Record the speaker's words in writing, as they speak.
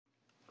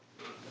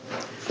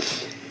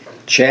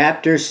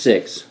Chapter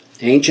 6.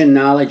 Ancient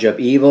Knowledge of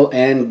Evil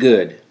and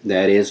Good,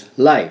 that is,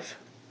 Life.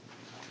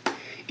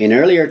 In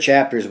earlier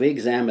chapters, we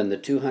examined the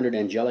 200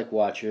 angelic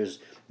watchers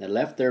that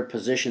left their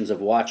positions of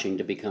watching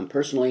to become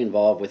personally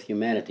involved with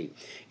humanity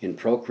in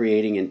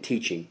procreating and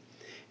teaching.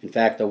 In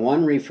fact, the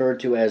one referred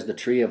to as the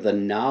tree of the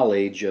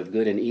knowledge of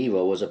good and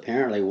evil was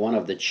apparently one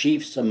of the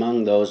chiefs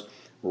among those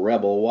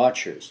rebel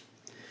watchers.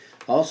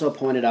 Also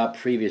pointed out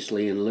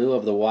previously, in lieu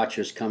of the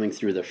watchers coming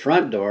through the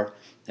front door,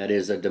 that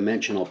is a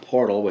dimensional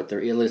portal with their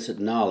illicit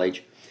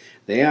knowledge,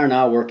 they are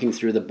now working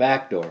through the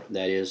back door,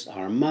 that is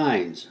our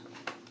minds.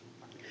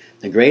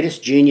 The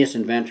greatest genius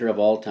inventor of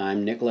all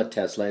time, Nikola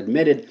Tesla,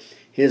 admitted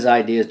his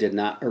ideas did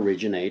not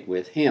originate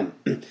with him,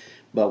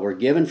 but were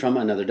given from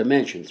another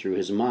dimension through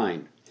his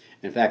mind.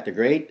 In fact, the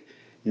great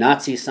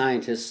Nazi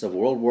scientists of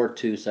World War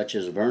II, such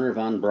as Wernher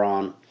von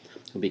Braun,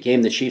 who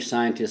became the chief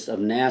scientist of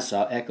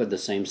NASA, echoed the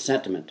same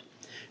sentiment.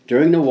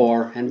 During the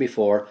war and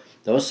before,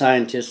 those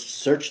scientists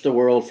searched the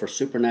world for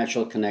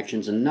supernatural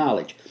connections and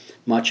knowledge,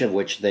 much of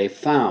which they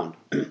found.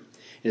 It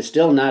has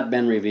still not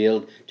been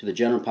revealed to the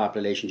general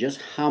population just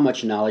how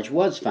much knowledge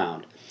was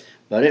found,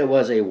 but it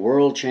was a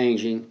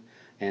world-changing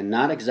and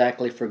not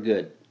exactly for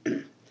good.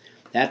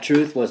 That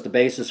truth was the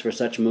basis for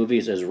such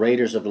movies as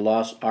Raiders of the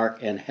Lost Ark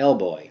and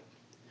Hellboy.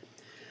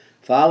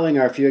 Following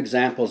are a few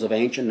examples of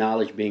ancient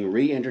knowledge being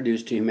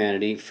reintroduced to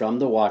humanity from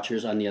the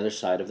watchers on the other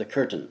side of the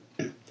curtain.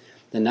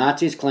 The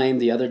Nazis claimed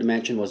the other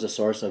dimension was a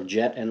source of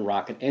jet and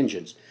rocket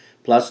engines,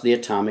 plus the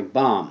atomic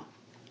bomb.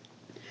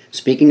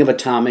 Speaking of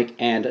atomic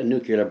and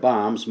nuclear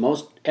bombs,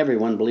 most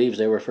everyone believes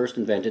they were first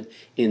invented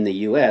in the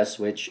U.S.,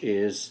 which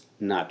is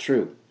not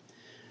true.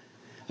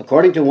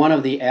 According to one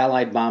of the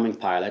Allied bombing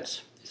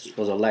pilots, this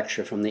was a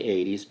lecture from the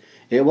 80s,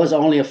 it was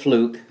only a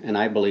fluke, and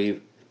I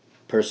believe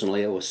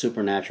personally it was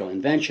supernatural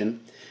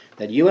invention,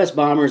 that U.S.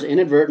 bombers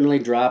inadvertently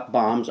dropped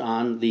bombs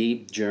on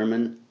the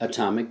German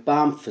atomic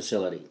bomb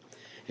facility.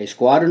 A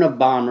squadron of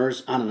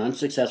bombers on an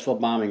unsuccessful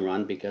bombing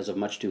run because of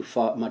too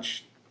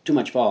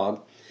much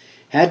fog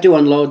had to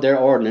unload their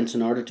ordnance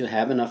in order to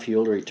have enough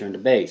fuel to return to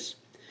base.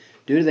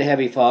 Due to the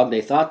heavy fog,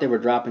 they thought they were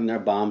dropping their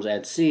bombs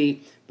at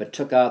sea, but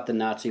took out the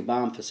Nazi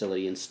bomb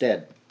facility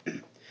instead.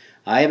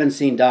 I haven't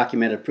seen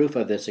documented proof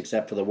of this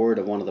except for the word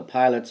of one of the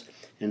pilots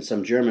and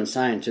some German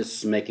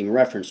scientists making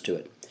reference to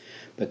it.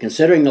 But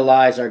considering the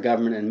lies our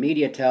government and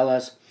media tell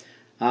us,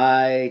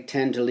 I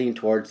tend to lean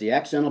towards the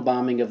accidental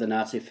bombing of the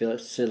Nazi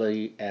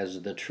facility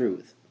as the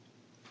truth.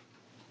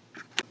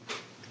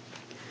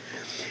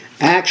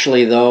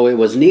 Actually, though, it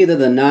was neither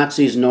the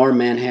Nazis nor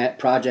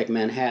Project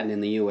Manhattan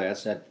in the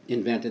U.S. that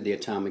invented the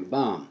atomic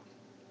bomb.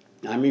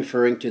 I'm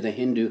referring to the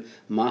Hindu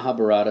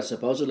Mahabharata,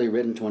 supposedly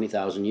written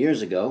 20,000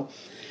 years ago,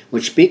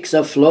 which speaks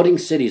of floating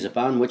cities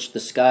upon which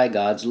the sky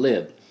gods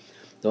lived.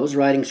 Those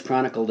writings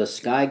chronicle the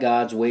sky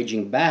gods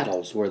waging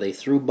battles where they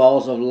threw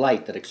balls of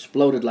light that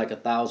exploded like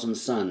 1,000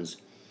 suns.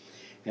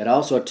 It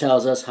also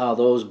tells us how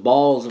those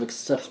balls of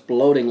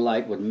exploding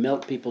light would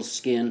melt people's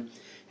skin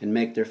and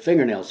make their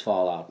fingernails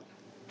fall out.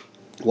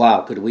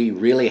 Wow, could we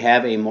really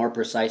have a more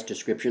precise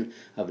description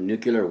of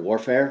nuclear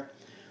warfare?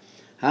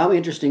 How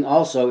interesting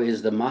also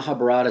is the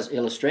Mahabharata's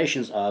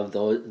illustrations of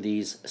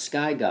these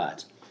sky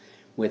gods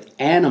with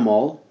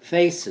animal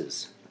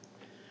faces.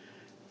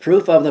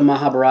 Proof of the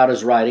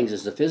Mahabharata's writings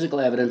is the physical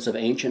evidence of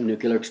ancient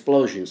nuclear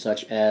explosions,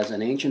 such as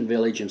an ancient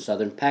village in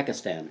southern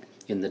Pakistan,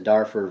 in the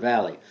Darfur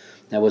Valley,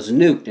 that was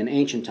nuked in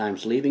ancient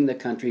times, leaving the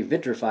country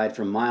vitrified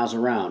for miles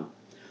around.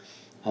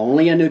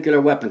 Only a nuclear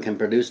weapon can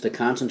produce the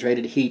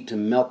concentrated heat to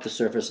melt the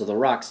surface of the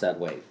rocks that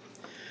way.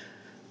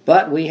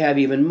 But we have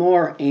even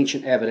more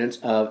ancient evidence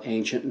of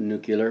ancient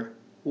nuclear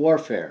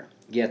warfare.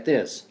 Get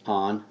this,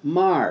 on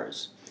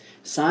Mars.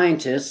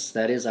 Scientists,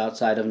 that is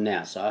outside of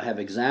NASA, have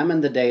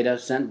examined the data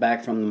sent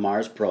back from the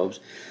Mars probes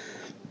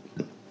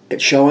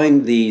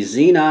showing the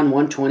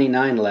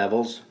Xenon-129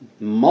 levels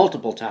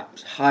multiple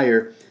times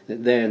higher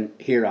than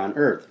here on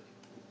Earth.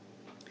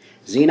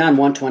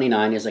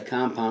 Xenon-129 is a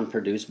compound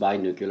produced by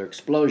nuclear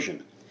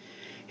explosion.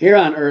 Here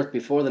on Earth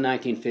before the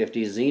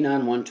 1950s,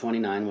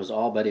 Xenon-129 was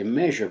all but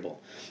immeasurable,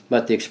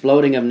 but the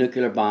exploding of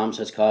nuclear bombs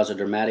has caused a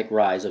dramatic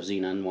rise of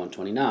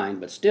Xenon-129,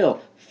 but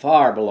still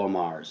far below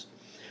Mars.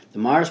 The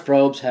Mars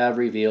probes have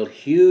revealed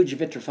huge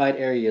vitrified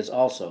areas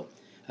also.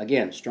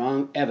 Again,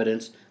 strong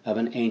evidence of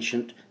an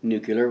ancient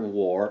nuclear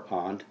war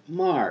on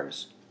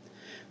Mars.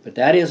 But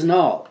that isn't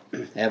all.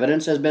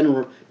 Evidence has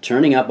been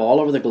turning up all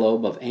over the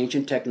globe of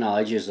ancient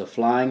technologies of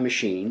flying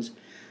machines,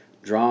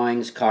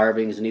 drawings,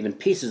 carvings, and even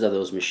pieces of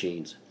those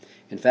machines.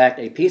 In fact,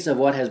 a piece of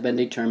what has been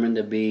determined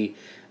to be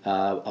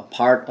a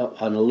part of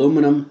an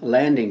aluminum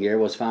landing gear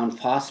was found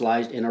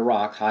fossilized in a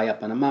rock high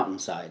up on a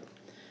mountainside.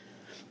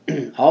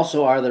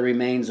 Also are the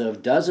remains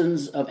of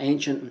dozens of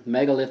ancient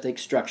megalithic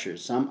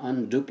structures, some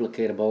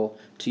unduplicatable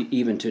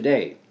even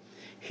today.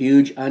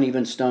 Huge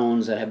uneven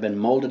stones that have been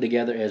molded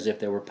together as if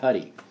they were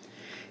putty.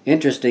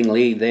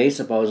 Interestingly, they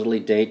supposedly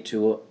date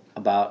to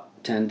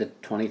about 10 to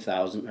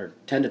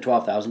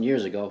 12,000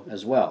 years ago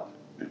as well.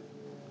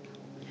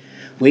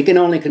 We can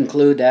only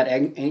conclude that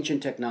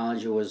ancient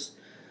technology was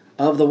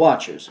of the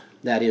Watchers,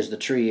 that is, the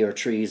tree or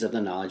trees of the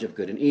knowledge of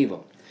good and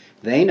evil.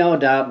 They no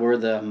doubt were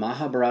the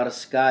Mahabharata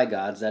sky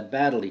gods that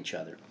battled each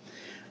other.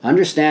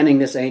 Understanding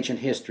this ancient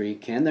history,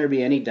 can there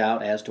be any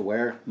doubt as to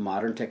where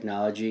modern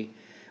technology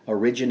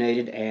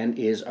originated and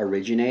is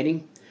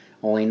originating?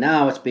 Only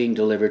now it's being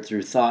delivered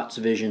through thoughts,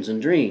 visions,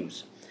 and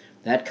dreams.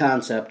 That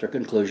concept or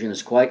conclusion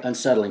is quite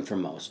unsettling for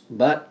most,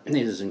 but it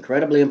is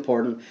incredibly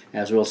important,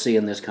 as we'll see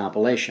in this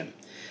compilation.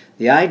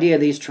 The idea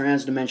these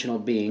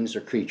transdimensional beings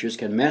or creatures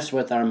can mess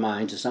with our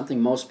minds is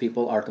something most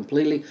people are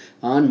completely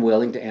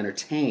unwilling to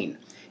entertain.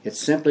 It's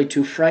simply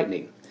too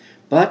frightening.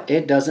 But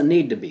it doesn't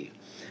need to be.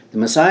 The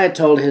Messiah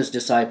told his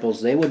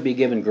disciples they would be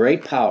given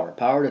great power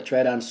to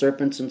tread on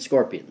serpents and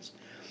scorpions.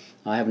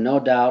 I have no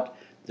doubt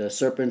the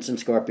serpents and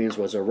scorpions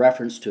was a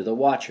reference to the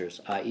Watchers,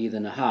 i.e. the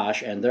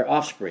Nahash and their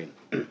offspring.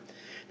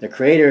 The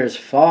Creator is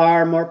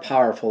far more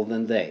powerful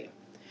than they.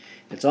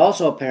 It's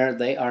also apparent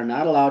they are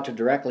not allowed to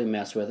directly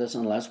mess with us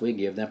unless we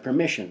give them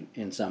permission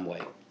in some way.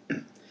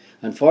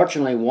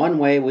 Unfortunately, one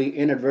way we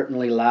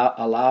inadvertently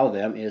allow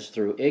them is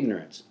through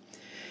ignorance.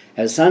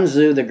 As Sun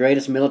Tzu, the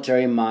greatest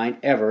military mind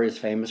ever, is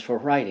famous for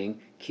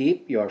writing,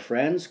 keep your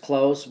friends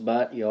close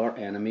but your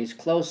enemies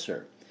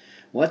closer.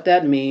 What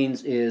that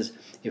means is,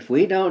 if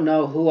we don't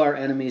know who our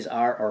enemies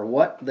are or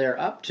what they're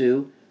up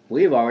to,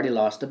 we've already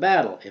lost the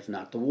battle, if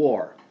not the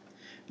war.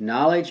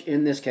 Knowledge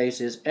in this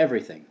case is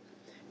everything.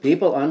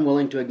 People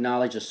unwilling to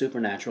acknowledge the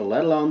supernatural,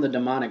 let alone the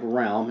demonic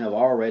realm, have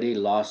already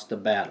lost the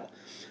battle,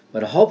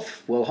 but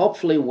will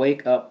hopefully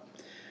wake up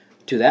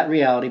to that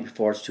reality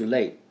before it's too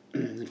late.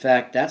 In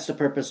fact, that's the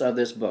purpose of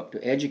this book,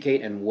 to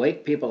educate and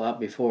wake people up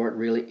before it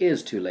really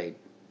is too late.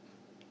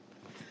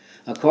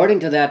 According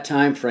to that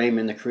time frame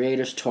in the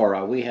Creator's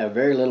Torah, we have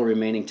very little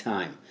remaining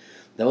time.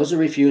 Those who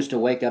refuse to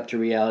wake up to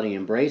reality,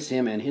 embrace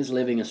Him and His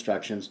living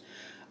instructions,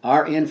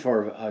 are in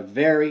for a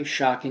very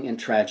shocking and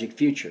tragic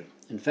future.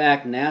 In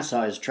fact,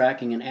 NASA is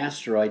tracking an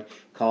asteroid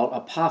called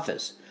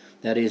Apophis,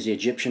 that is the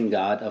Egyptian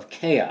god of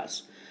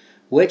chaos,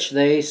 which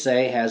they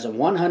say has a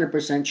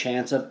 100%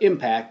 chance of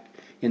impact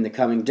in the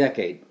coming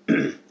decade.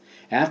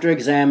 After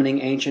examining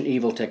ancient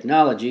evil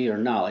technology or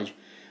knowledge,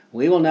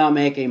 we will now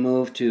make a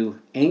move to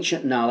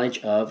ancient knowledge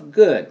of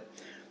good.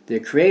 The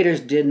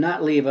creators did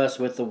not leave us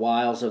with the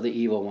wiles of the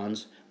evil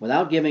ones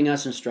without giving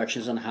us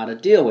instructions on how to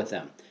deal with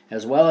them,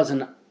 as well as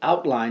an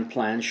outline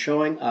plan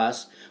showing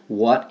us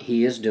what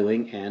He is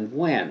doing and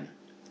when.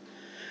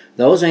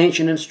 Those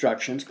ancient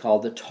instructions,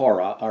 called the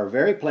Torah, are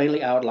very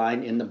plainly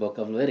outlined in the book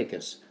of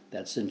Leviticus.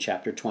 That's in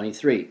chapter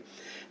 23.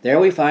 There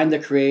we find the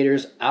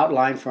Creator's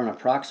outline for an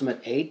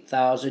approximate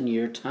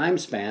 8,000-year time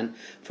span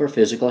for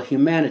physical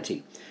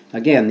humanity.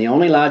 Again, the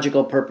only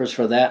logical purpose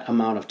for that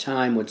amount of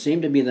time would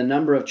seem to be the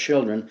number of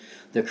children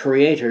the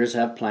Creators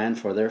have planned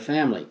for their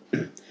family.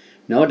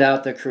 No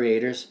doubt the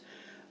Creators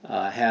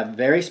have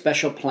very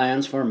special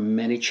plans for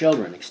many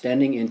children,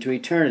 extending into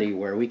eternity,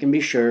 where we can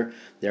be sure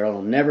there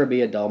will never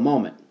be a dull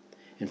moment.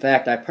 In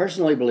fact, I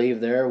personally believe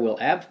there will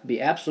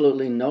be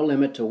absolutely no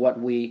limit to what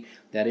we,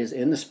 that is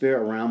in the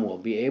spirit realm, will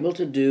be able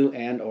to do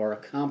and or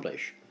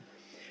accomplish.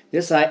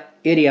 This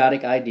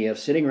idiotic idea of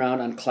sitting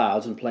around on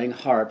clouds and playing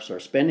harps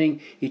or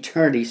spending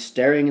eternity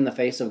staring in the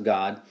face of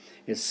God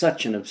is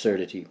such an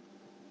absurdity.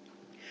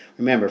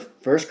 Remember,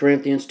 1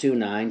 Corinthians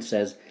 2:9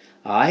 says,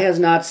 Eye has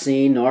not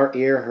seen, nor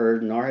ear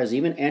heard, nor has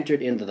even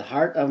entered into the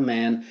heart of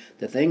man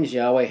the things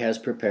Yahweh has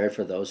prepared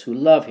for those who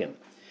love Him.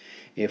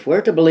 If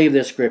we're to believe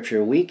this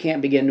scripture, we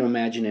can't begin to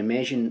imagine an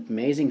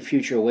amazing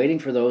future waiting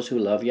for those who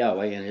love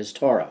Yahweh and His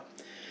Torah.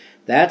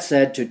 That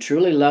said, to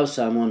truly love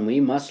someone, we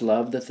must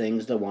love the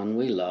things the one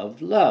we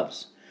love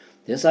loves.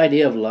 This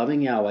idea of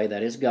loving Yahweh,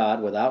 that is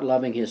God, without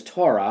loving His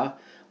Torah,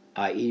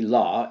 i.e.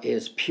 law,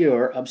 is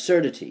pure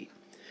absurdity.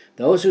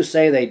 Those who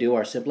say they do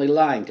are simply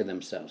lying to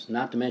themselves,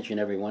 not to mention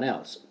everyone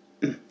else.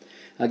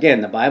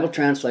 Again, the Bible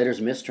translators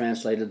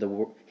mistranslated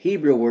the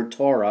Hebrew word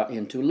Torah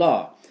into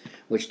law,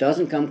 which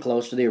doesn't come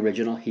close to the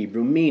original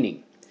Hebrew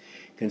meaning.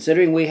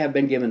 Considering we have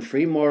been given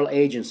free moral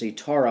agency,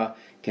 Torah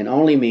can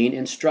only mean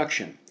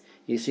instruction.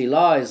 You see,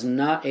 law is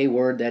not a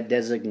word that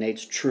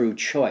designates true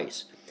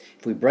choice.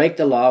 If we break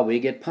the law, we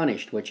get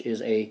punished, which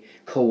is a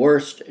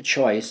coerced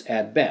choice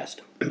at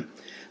best.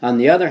 On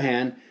the other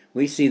hand,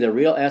 we see the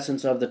real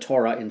essence of the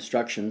Torah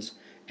instructions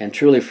and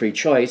truly free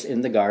choice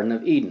in the Garden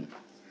of Eden.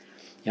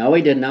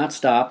 Yahweh did not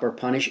stop or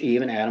punish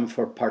Eve and Adam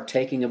for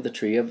partaking of the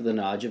tree of the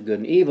knowledge of good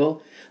and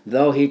evil,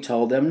 though He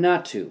told them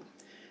not to.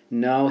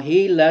 No,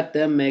 He let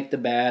them make the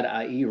bad,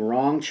 i.e.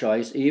 wrong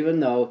choice, even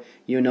though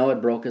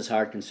it broke His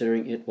heart,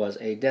 considering it was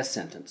a death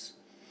sentence.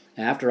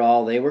 After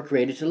all, they were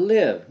created to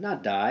live,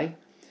 not die.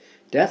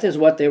 Death is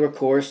what they were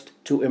coerced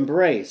to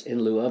embrace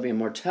in lieu of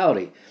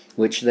immortality,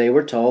 which they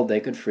were told they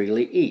could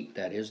freely eat,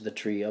 that is, the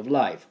tree of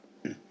life.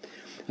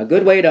 A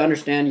good way to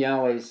understand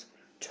Yahweh's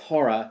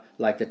Torah,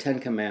 like the Ten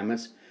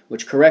Commandments,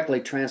 which correctly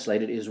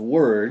translated is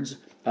words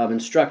of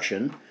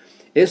instruction,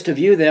 is to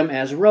view them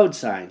as road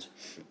signs.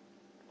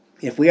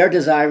 If we are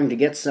desiring to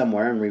get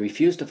somewhere and we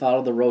refuse to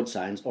follow the road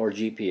signs or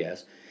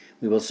GPS,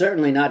 we will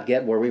certainly not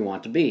get where we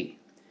want to be.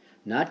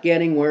 Not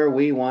getting where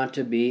we want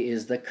to be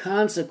is the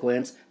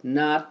consequence,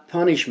 not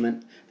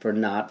punishment, for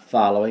not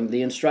following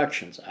the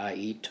instructions,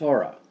 i.e.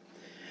 Torah.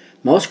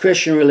 Most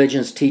Christian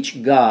religions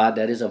teach God,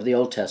 that is of the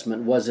Old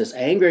Testament, was this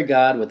angry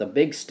God with a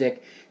big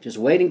stick just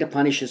waiting to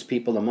punish his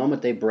people the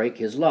moment they break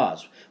his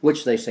laws,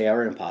 which they say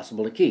are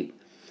impossible to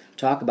keep.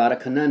 Talk about a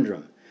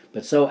conundrum,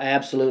 but so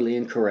absolutely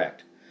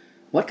incorrect.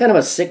 What kind of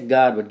a sick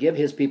God would give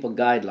his people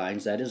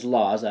guidelines, that is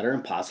laws, that are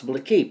impossible to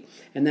keep,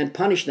 and then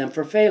punish them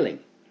for failing?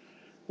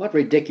 What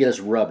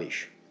ridiculous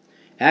rubbish.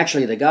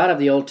 Actually, the God of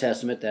the Old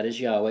Testament, that is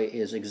Yahweh,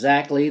 is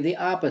exactly the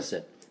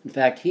opposite. In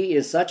fact, he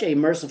is such a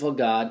merciful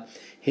God,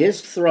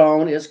 his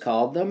throne is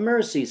called the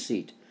mercy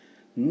seat,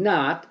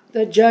 not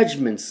the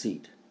judgment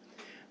seat.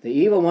 The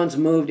evil ones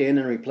moved in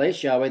and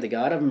replaced Yahweh, the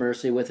God of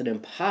mercy, with an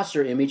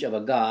imposter image of a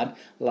God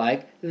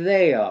like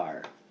they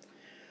are.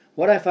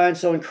 What I find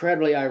so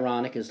incredibly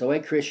ironic is the way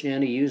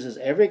Christianity uses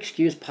every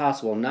excuse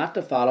possible not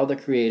to follow the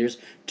Creator's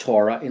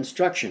Torah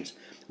instructions,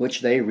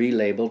 which they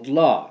relabeled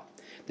law.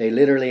 They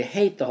literally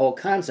hate the whole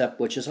concept,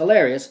 which is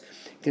hilarious,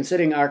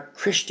 considering our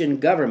Christian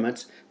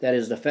governments, that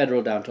is the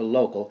federal down to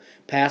local,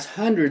 pass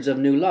hundreds of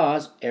new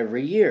laws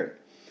every year.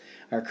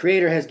 Our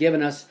Creator has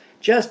given us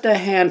just a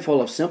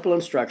handful of simple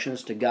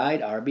instructions to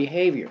guide our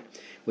behavior,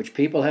 which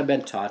people have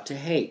been taught to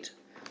hate,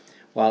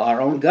 while our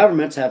own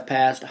governments have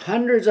passed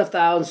hundreds of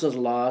thousands of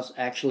laws,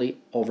 actually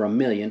over 1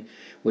 million,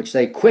 which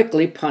they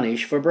quickly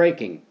punish for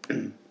breaking.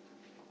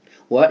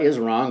 What is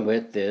wrong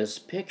with this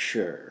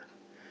picture?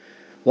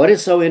 What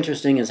is so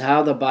interesting is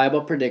how the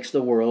Bible predicts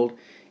the world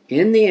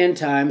in the end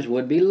times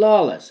would be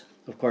lawless.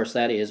 Of course,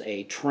 that is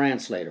a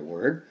translator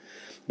word.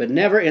 But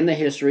never in the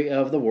history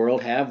of the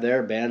world have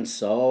there been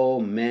so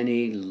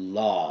many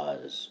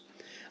laws.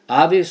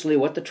 Obviously,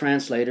 what the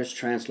translators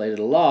translated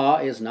law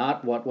is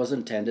not what was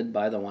intended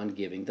by the one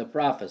giving the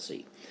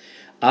prophecy.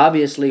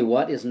 Obviously,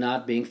 what is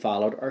not being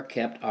followed or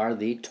kept are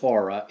the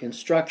Torah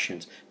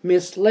instructions,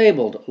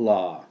 mislabeled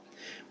law,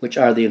 which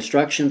are the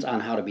instructions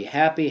on how to be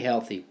happy,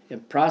 healthy,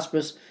 and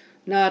prosperous,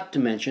 not to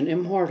mention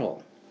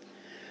immortal.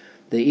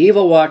 The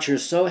evil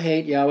watchers so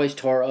hate Yahweh's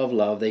Torah of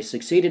love, they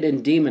succeeded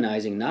in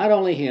demonizing not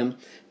only him,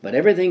 but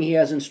everything he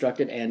has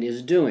instructed and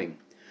is doing.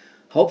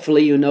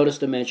 Hopefully you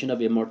noticed a mention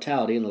of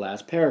immortality in the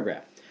last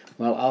paragraph.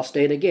 Well, I'll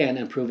state again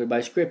and prove it by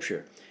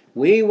Scripture.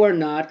 We were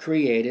not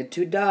created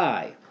to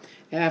die.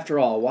 After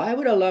all, why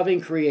would a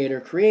loving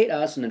Creator create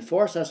us and then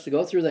force us to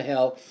go through the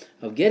hell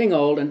of getting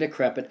old and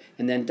decrepit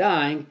and then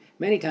dying,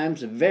 many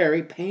times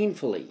very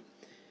painfully?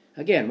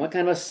 Again, what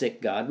kind of a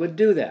sick God would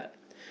do that?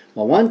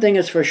 Well, one thing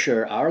is for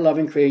sure, our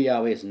loving Creator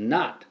Yahweh is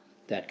not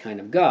that kind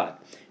of God,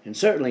 and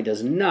certainly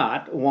does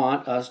not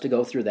want us to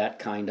go through that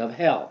kind of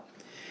hell.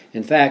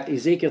 In fact,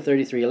 Ezekiel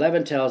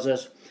 33:11 tells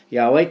us,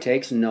 Yahweh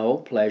takes no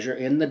pleasure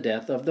in the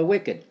death of the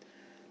wicked,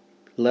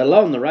 let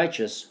alone the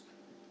righteous.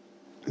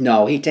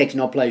 No, he takes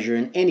no pleasure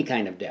in any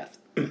kind of death.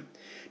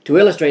 To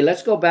illustrate,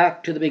 let's go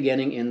back to the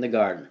beginning in the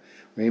garden.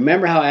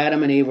 Remember how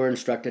Adam and Eve were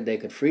instructed they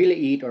could freely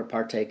eat or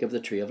partake of the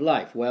tree of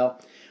life. Well,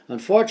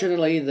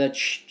 unfortunately, the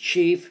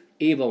chief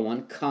evil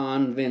one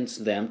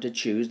convinced them to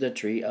choose the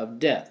tree of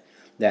death,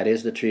 that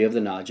is, the tree of the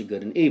knowledge of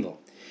good and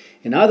evil.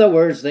 In other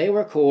words, they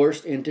were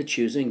coerced into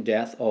choosing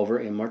death over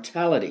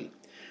immortality.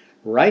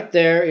 Right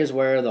there is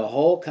where the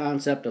whole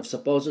concept of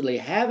supposedly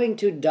having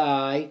to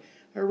die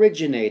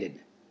originated.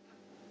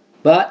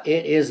 But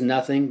it is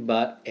nothing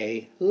but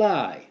a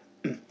lie.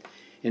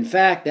 In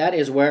fact, that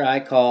is where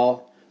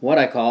what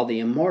I call the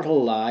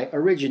immortal lie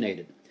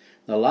originated.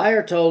 The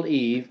liar told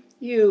Eve,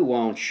 "You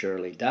won't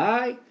surely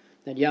die,"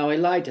 that Yahweh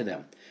lied to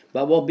them,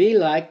 "but will be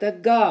like the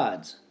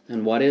gods."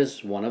 And what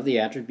is one of the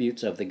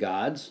attributes of the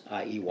gods,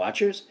 i.e.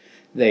 watchers?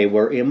 They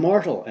were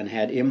immortal and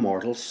had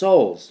immortal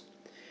souls.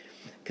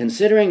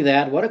 Considering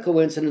that, what a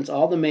coincidence,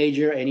 all the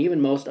major and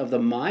even most of the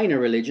minor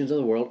religions of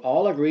the world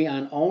all agree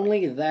on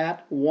only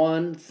that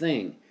one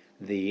thing,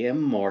 the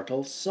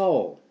immortal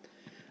soul.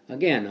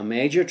 Again, a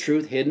major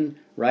truth hidden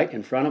right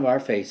in front of our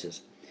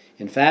faces.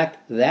 In fact,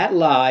 that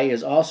lie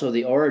is also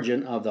the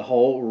origin of the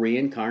whole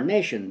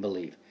reincarnation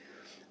belief.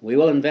 We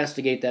will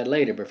investigate that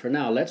later, but for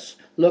now, let's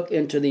look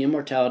into the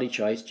immortality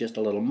choice just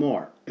a little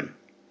more.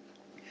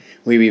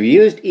 We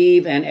reviewed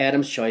Eve and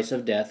Adam's choice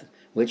of death,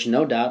 which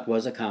no doubt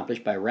was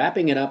accomplished by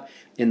wrapping it up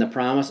in the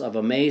promise of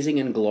amazing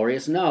and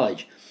glorious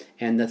knowledge,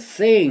 and the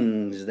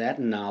things that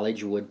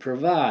knowledge would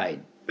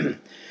provide.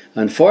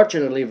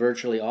 Unfortunately,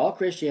 virtually all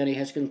Christianity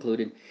has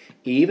concluded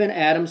even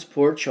Adam's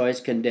poor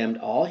choice condemned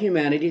all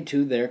humanity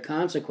to their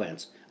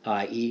consequence,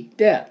 i.e.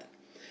 death.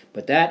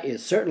 But that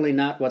is certainly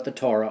not what the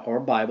Torah or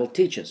Bible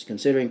teaches,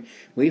 considering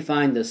we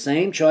find the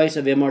same choice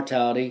of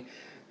immortality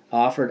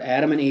offered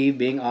Adam and Eve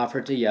being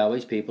offered to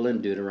Yahweh's people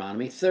in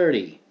Deuteronomy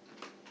 30.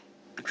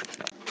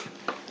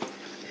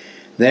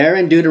 There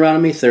in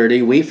Deuteronomy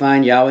 30, we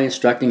find Yahweh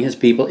instructing his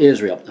people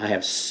Israel, "I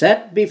have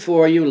set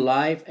before you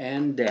life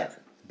and death,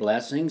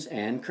 blessings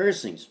and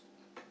cursings.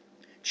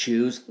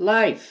 Choose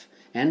life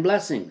and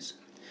blessings."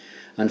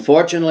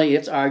 Unfortunately,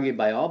 it's argued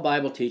by all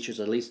Bible teachers,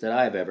 at least that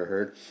I've ever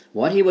heard,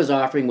 what he was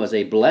offering was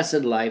a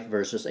blessed life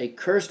versus a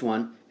cursed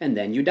one, and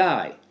then you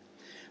die.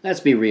 Let's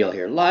be real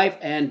here. Life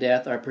and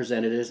death are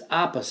presented as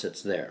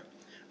opposites there.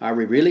 Are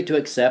we really to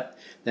accept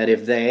that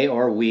if they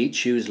or we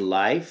choose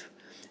life,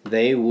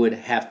 they would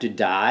have to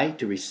die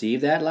to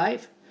receive that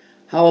life?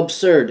 How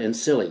absurd and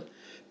silly.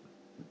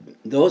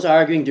 Those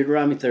arguing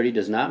Deuteronomy 30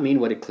 does not mean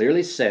what it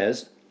clearly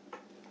says.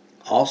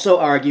 Also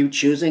argue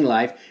choosing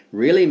life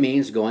really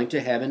means going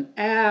to heaven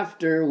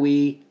after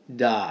we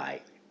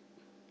die.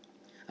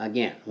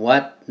 Again,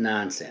 what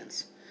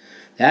nonsense.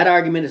 That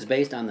argument is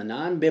based on the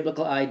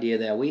non-biblical idea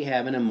that we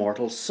have an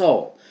immortal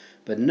soul.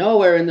 But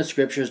nowhere in the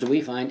Scriptures do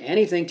we find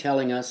anything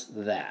telling us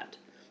that.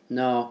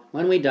 No,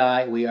 when we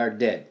die, we are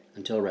dead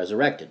until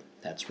resurrected.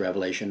 That's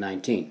Revelation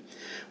 19.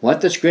 What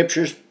the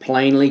Scriptures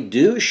plainly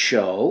do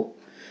show,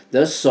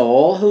 the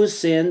soul whose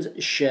sins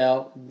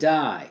shall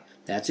die.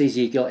 That's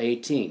Ezekiel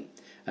 18.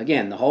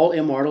 Again, the whole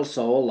immortal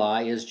soul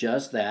lie is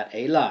just that,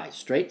 a lie,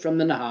 straight from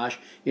the Nahash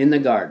in the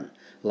garden.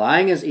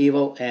 Lying is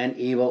evil, and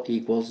evil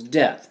equals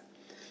death.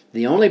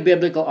 The only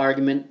biblical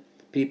argument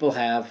people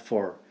have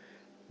for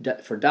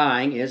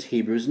dying is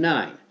Hebrews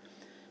 9.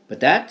 But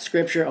that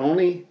scripture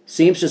only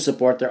seems to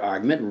support their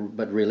argument,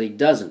 but really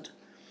doesn't.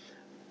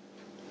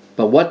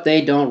 But what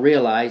they don't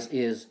realize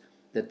is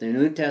that the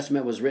New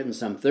Testament was written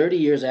some 30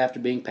 years after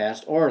being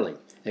passed orally,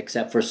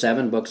 except for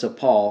 7 books of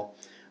Paul,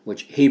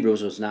 which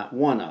Hebrews was not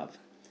one of.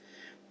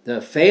 The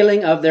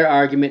failing of their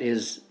argument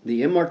is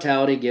the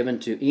immortality given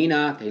to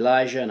Enoch,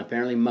 Elijah, and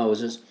apparently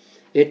Moses.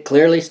 It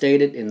clearly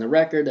stated in the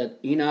record that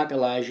Enoch,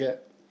 Elijah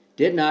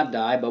did not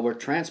die but were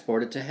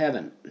transported to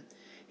heaven.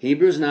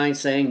 Hebrews 9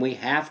 saying we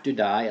have to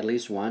die at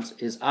least once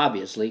is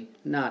obviously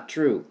not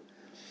true.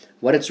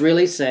 What it's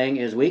really saying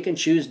is we can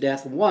choose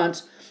death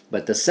once,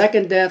 but the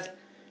second death,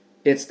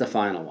 it's the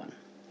final one.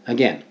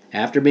 Again,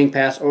 after being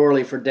passed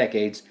orally for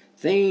decades,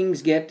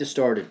 things get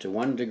distorted to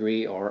one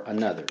degree or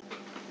another.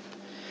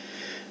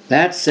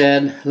 That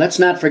said, let's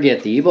not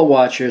forget the evil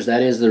watchers,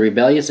 that is the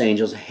rebellious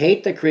angels,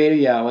 hate the Creator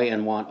Yahweh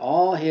and want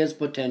all His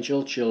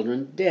potential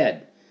children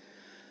dead.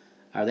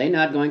 Are they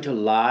not going to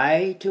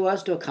lie to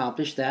us to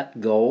accomplish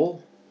that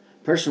goal?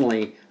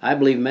 Personally, I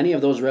believe many of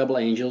those rebel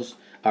angels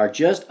are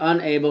just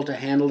unable to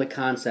handle the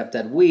concept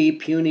that we,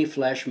 puny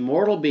flesh,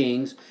 mortal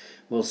beings,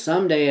 will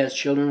someday as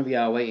children of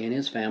Yahweh in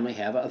His family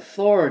have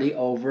authority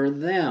over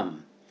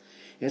them.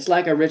 It's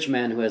like a rich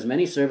man who has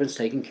many servants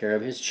taking care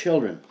of his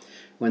children.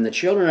 When the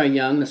children are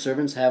young, the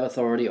servants have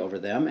authority over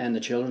them, and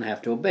the children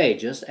have to obey,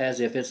 just as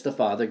if it's the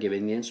father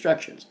giving the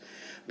instructions.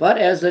 But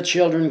as the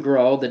children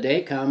grow, the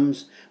day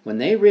comes when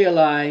they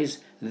realize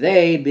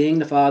they, being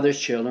the father's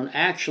children,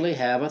 actually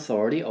have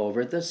authority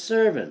over the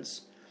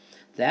servants.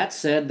 That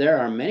said, there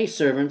are many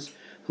servants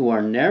who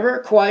are never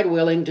quite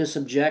willing to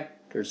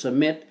subject or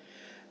submit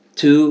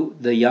to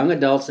the young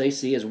adults they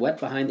see as wet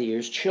behind the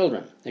ears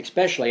children,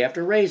 especially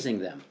after raising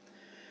them.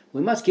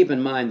 We must keep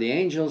in mind the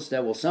angels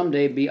that will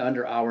someday be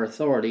under our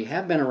authority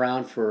have been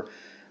around for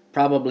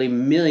probably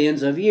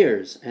millions of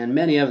years, and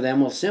many of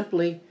them will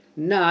simply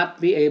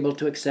not be able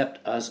to accept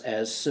us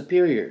as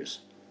superiors.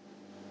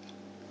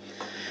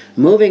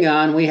 Moving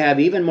on, we have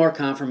even more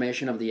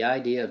confirmation of the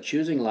idea of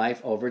choosing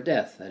life over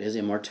death, that is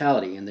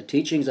immortality, in the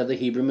teachings of the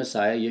Hebrew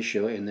Messiah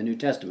Yeshua in the New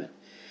Testament.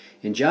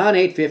 In John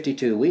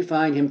 8:52, we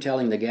find him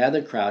telling the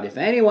gathered crowd, "If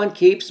anyone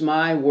keeps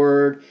my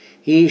word,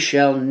 he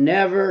shall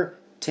never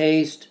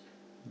taste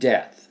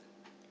death."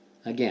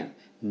 Again,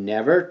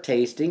 never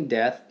tasting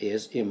death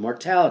is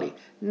immortality,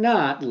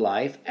 not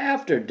life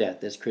after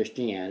death, as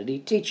Christianity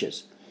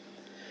teaches.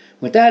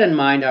 With that in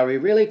mind, are we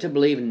really to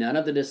believe none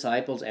of the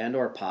disciples and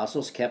or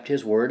apostles kept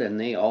his word and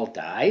they all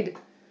died?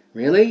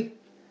 Really?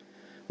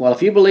 Well,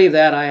 if you believe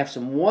that, I have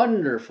some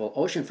wonderful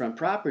oceanfront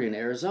property in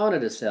Arizona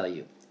to sell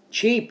you.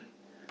 Cheap.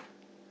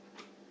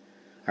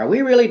 Are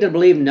we really to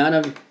believe none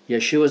of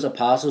Yeshua's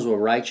apostles were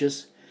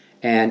righteous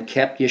and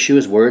kept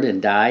Yeshua's word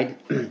and died?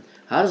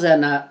 How does that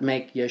not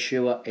make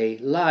Yeshua a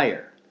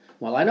liar?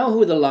 Well, I know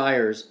who the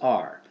liars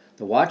are,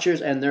 the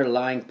watchers and their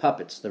lying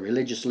puppets, the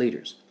religious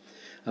leaders.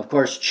 Of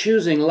course,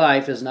 choosing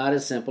life is not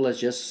as simple as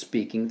just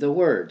speaking the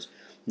words.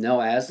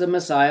 No, as the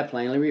Messiah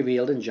plainly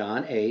revealed in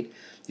John 8,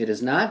 it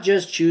is not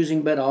just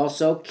choosing but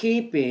also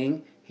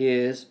keeping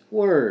his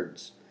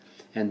words.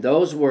 And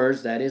those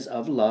words, that is,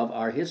 of love,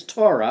 are his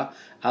Torah,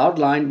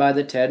 outlined by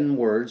the 10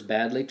 words,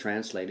 badly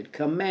translated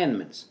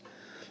commandments.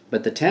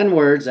 But the 10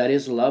 words, that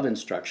is, love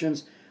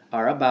instructions,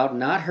 are about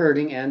not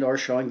hurting and or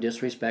showing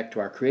disrespect to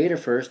our Creator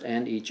first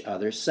and each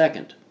other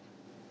second.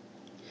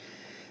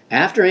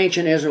 After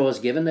ancient Israel was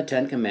given the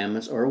 10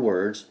 commandments or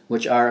words,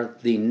 which are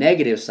the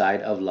negative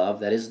side of love,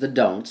 that is the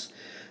don'ts,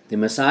 the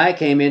Messiah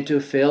came in to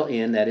fill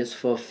in, that is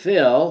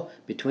fulfill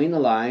between the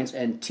lines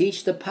and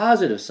teach the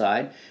positive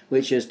side,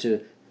 which is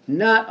to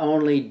not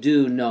only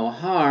do no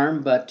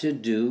harm, but to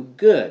do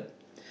good.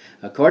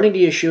 According to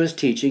Yeshua's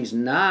teachings,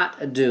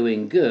 not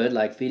doing good,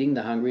 like feeding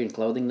the hungry and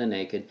clothing the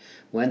naked,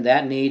 when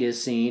that need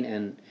is seen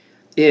and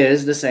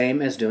is the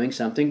same as doing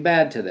something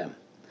bad to them.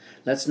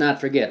 Let's not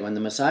forget, when the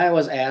Messiah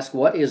was asked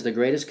what is the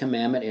greatest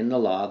commandment in the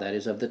law, that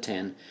is of the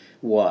 10,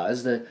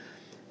 the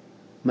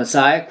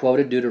Messiah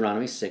quoted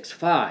Deuteronomy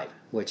 6:5,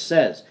 which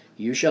says,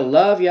 You shall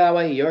love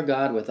Yahweh your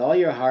God with all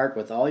your heart,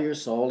 with all your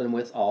soul, and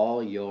with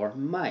all your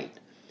might.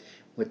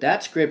 With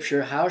that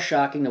scripture, how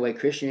shocking the way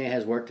Christianity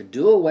has worked to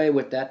do away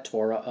with that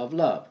Torah of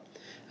love.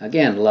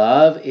 Again,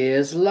 love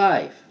is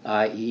life,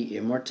 i.e.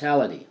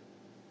 immortality.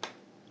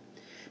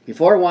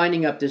 Before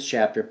winding up this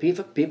chapter,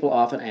 people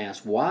often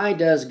ask, why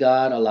does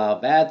God allow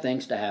bad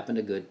things to happen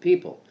to good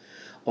people?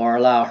 Or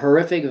allow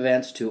horrific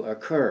events to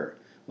occur?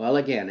 Well,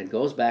 again, it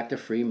goes back to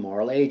free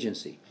moral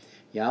agency.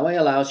 Yahweh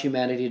allows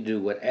humanity to do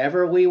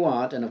whatever we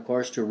want, and of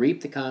course to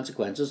reap the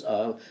consequences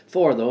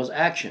for those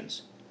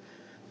actions,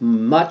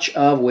 much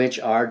of which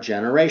are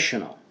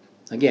generational.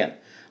 Again,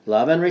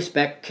 love and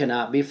respect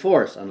cannot be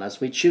forced unless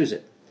we choose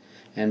it.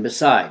 And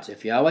besides,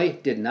 if Yahweh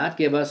did not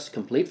give us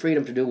complete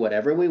freedom to do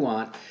whatever we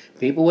want,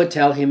 people would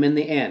tell him in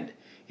the end,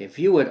 if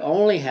you would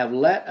only have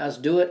let us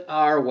do it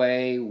our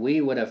way, we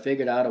would have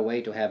figured out a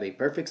way to have a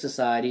perfect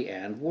society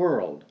and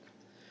world.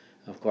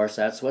 Of course,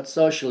 that's what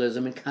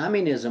socialism and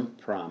communism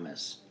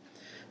promise.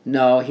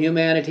 No,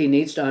 humanity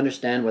needs to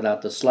understand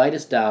without the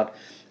slightest doubt,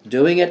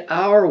 doing it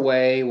our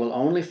way will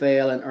only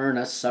fail and earn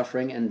us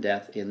suffering and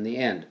death in the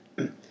end.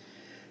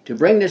 To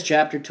bring this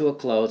chapter to a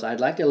close, I'd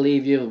like to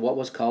leave you with what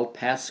was called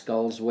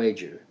Pascal's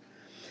wager.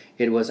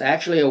 It was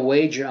actually a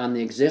wager on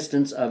the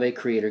existence of a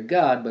creator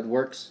God, but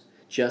works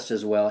just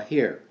as well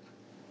here.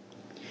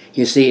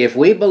 You see, if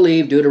we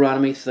believe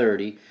Deuteronomy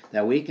 30,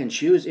 that we can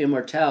choose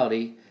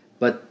immortality,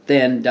 but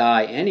then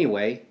die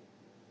anyway,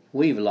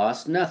 we've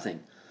lost nothing.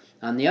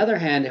 On the other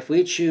hand, if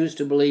we choose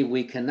to believe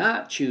we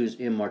cannot choose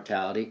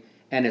immortality,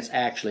 and it's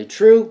actually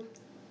true,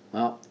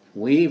 well,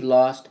 we've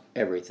lost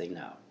everything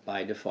now,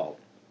 by default.